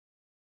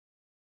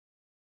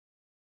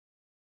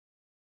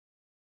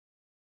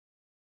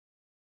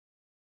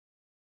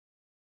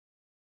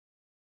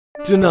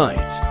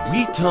Tonight,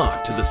 we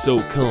talk to the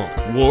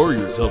so-called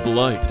Warriors of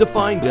Light to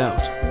find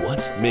out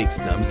what makes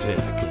them tick.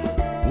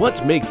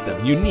 What makes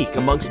them unique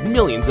amongst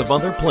millions of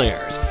other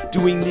players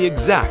doing the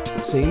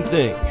exact same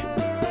thing.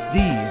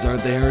 These are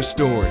their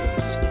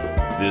stories.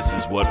 This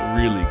is what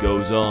really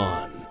goes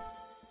on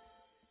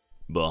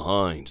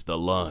behind the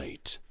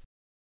light.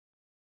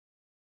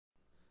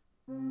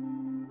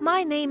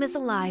 My name is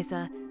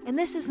Eliza, and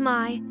this is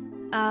my,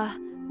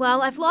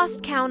 well, I've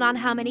lost count on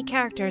how many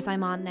characters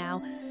I'm on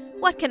now.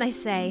 What can I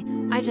say?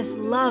 I just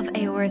love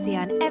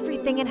Eorzea and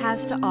everything it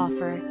has to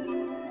offer.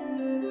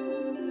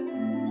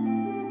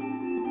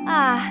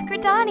 Ah,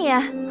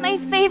 Gridania, my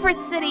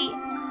favorite city.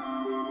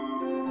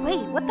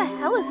 Wait, what the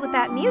hell is with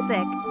that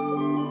music?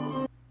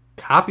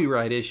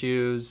 Copyright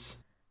issues.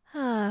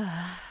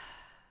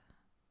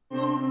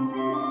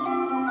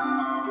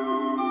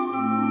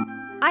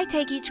 I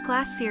take each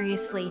class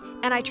seriously,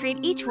 and I treat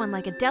each one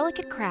like a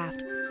delicate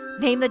craft.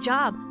 Name the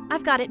job.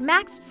 I've got it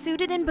maxed,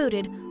 suited, and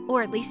booted,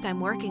 or at least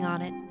I'm working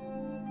on it.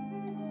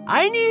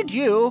 I need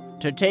you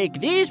to take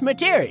these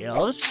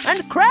materials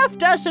and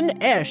craft us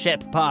an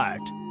airship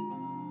part.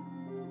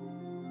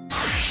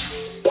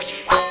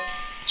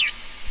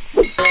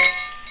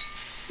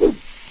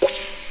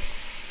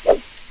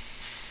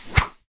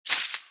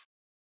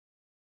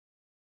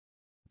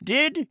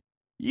 Did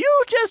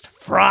you just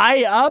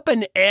fry up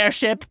an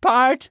airship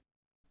part?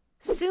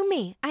 Sue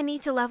me. I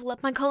need to level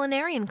up my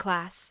culinarian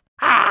class.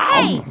 Ow!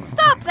 Hey,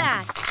 stop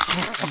that!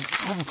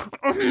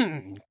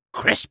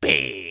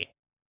 Crispy.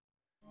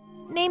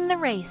 Name the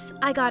race.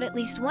 I got at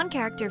least one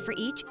character for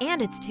each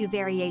and its two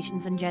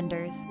variations and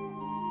genders.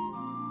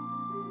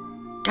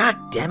 God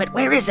damn it,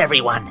 where is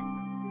everyone?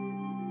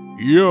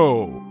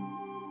 Yo,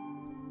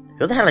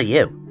 Who the hell are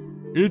you?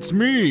 it's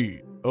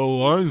me,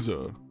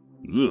 Eliza.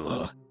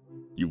 Ugh,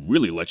 you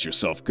really let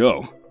yourself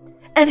go.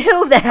 And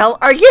who the hell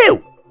are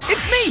you?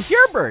 It's me,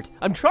 Hubert.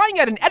 I'm trying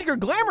out an Edgar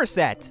Glamour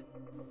set.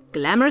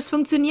 Glamours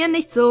funktionieren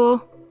nicht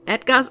so.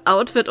 Edgars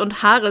Outfit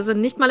und Haare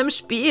sind nicht mal im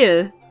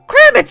Spiel.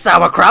 Cram it,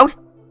 sauerkraut!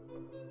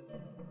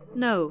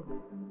 No.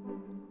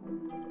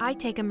 I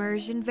take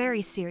immersion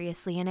very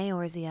seriously in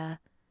Eorzea.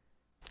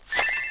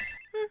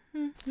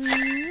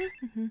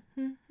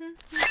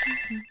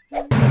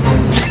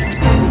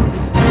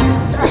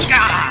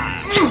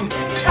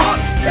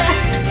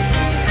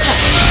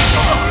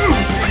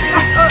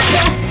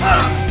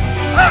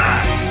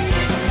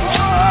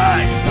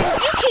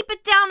 You keep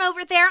it down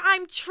over there.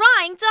 I'm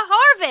trying to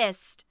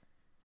harvest.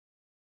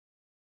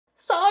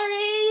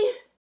 Sorry.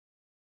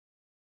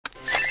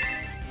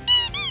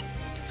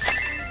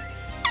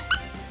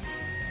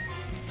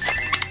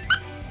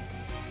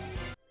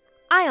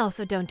 I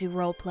also don't do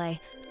roleplay.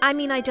 I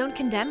mean, I don't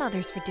condemn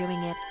others for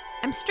doing it.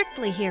 I'm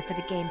strictly here for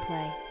the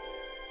gameplay.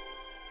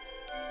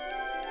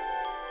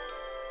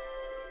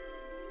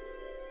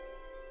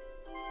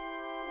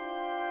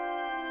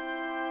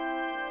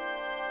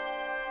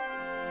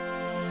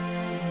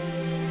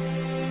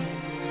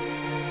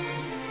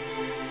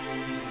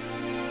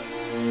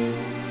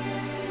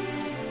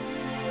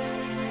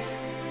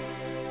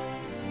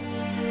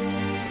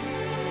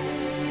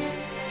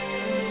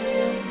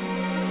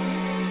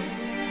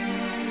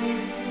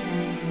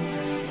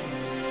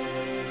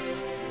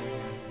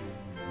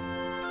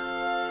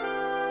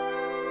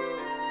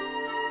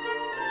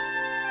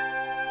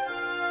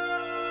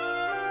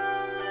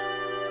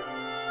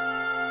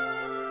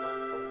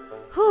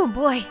 Oh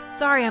boy,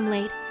 sorry I'm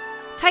late.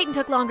 Titan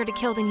took longer to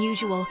kill than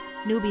usual.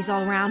 Newbies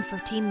all around for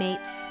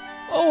teammates.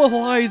 Oh,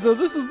 Eliza,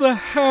 this is the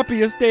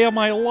happiest day of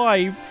my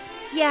life.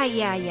 Yeah,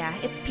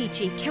 it's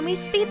peachy. Can we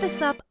speed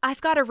this up?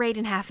 I've got a raid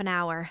in half an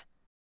hour.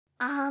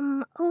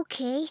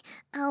 Okay.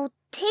 I'll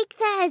take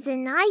that as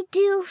an I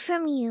do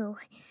from you.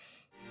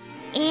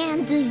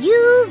 And do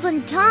you,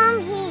 Von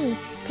Tom He,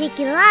 take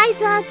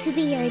Eliza to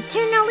be your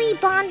eternally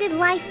bonded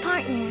life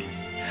partner?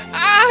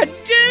 I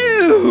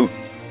do!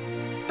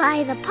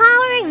 By the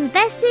power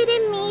invested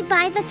in me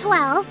by the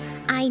 12,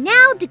 I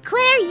now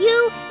declare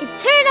you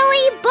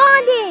eternally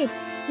bonded.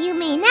 You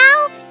may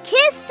now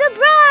kiss the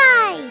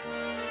bride.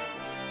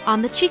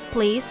 On the cheek,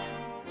 please.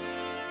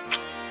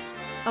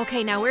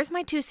 Okay, now where's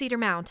my two-seater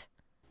mount?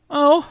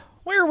 Oh,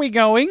 where are we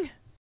going?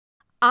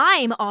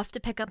 I'm off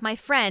to pick up my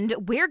friend.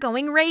 We're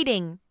going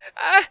raiding.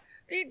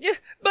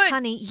 But...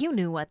 Honey, you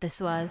knew what this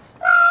was.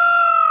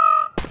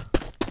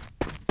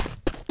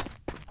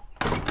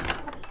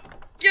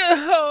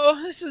 Oh,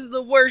 this is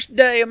the worst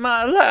day of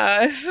my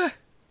life.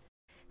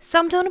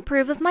 Some don't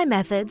approve of my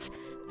methods,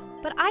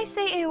 but I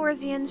say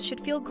Eorzeans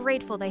should feel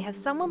grateful they have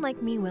someone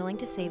like me willing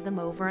to save them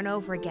over and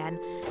over again.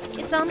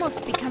 It's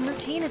almost become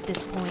routine at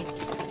this point.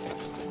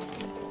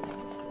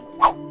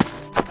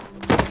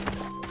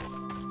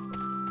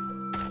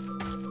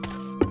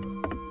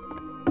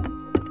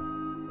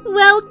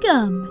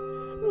 Welcome!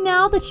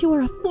 Now that you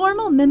are a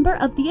formal member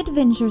of the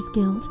Adventures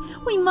Guild,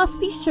 we must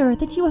be sure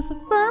that you have a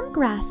firm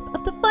grasp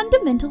of the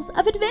fundamentals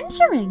of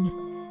adventuring.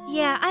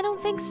 Yeah, I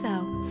don't think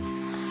so.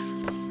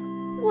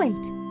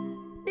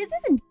 Wait, this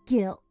isn't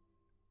guild.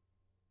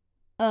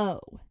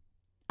 Oh,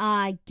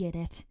 I get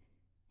it.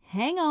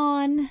 Hang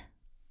on.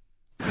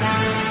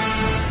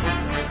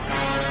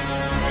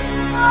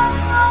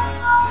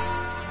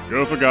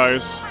 Go for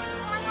guys.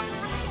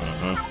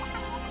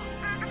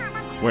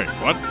 Wait,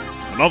 what?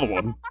 Another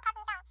one?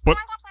 But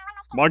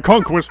my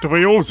conquest of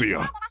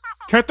Eorzea.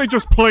 Can't they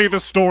just play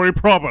this story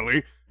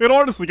properly? It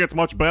honestly gets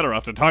much better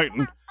after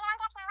Titan.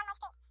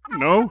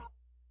 No?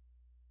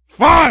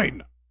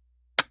 Fine!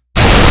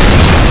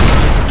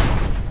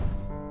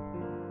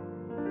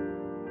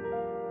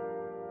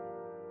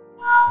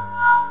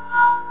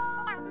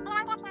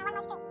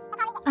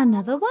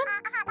 Another one?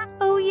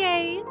 Oh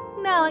yay!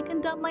 Now I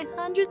can dump my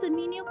hundreds of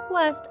menial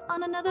quests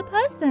on another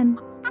person.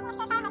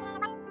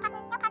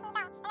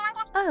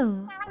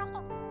 Oh,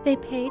 they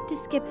paid to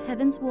skip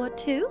Heaven's Ward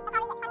too?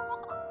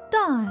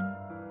 Darn.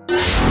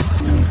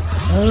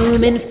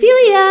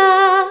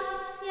 Omenphilia!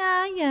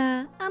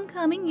 Yeah, I'm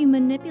coming, you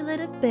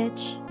manipulative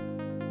bitch.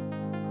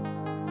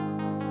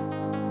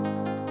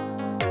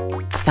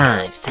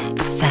 5,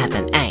 6,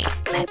 7, 8.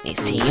 Let me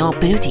see your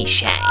booty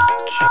shake.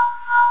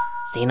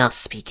 Zenos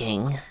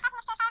speaking.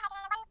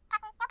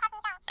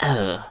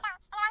 Oh.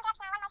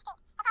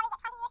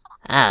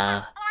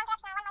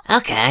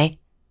 Okay.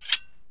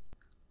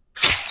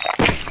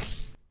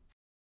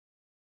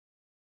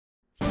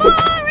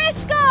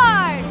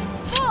 Ishgard!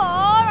 For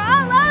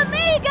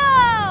Alamigo!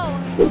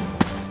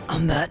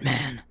 I'm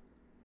Batman.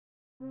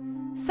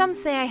 Some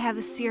say I have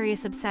a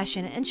serious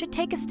obsession and should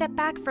take a step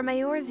back from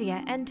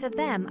Eorzea, and to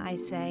them I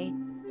say,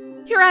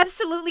 you're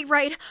absolutely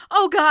right.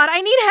 Oh God,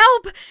 I need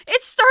help.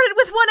 It started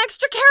with one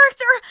extra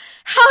character.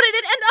 How did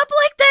it end up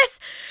like this?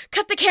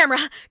 Cut the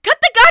camera. Cut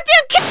the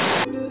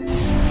goddamn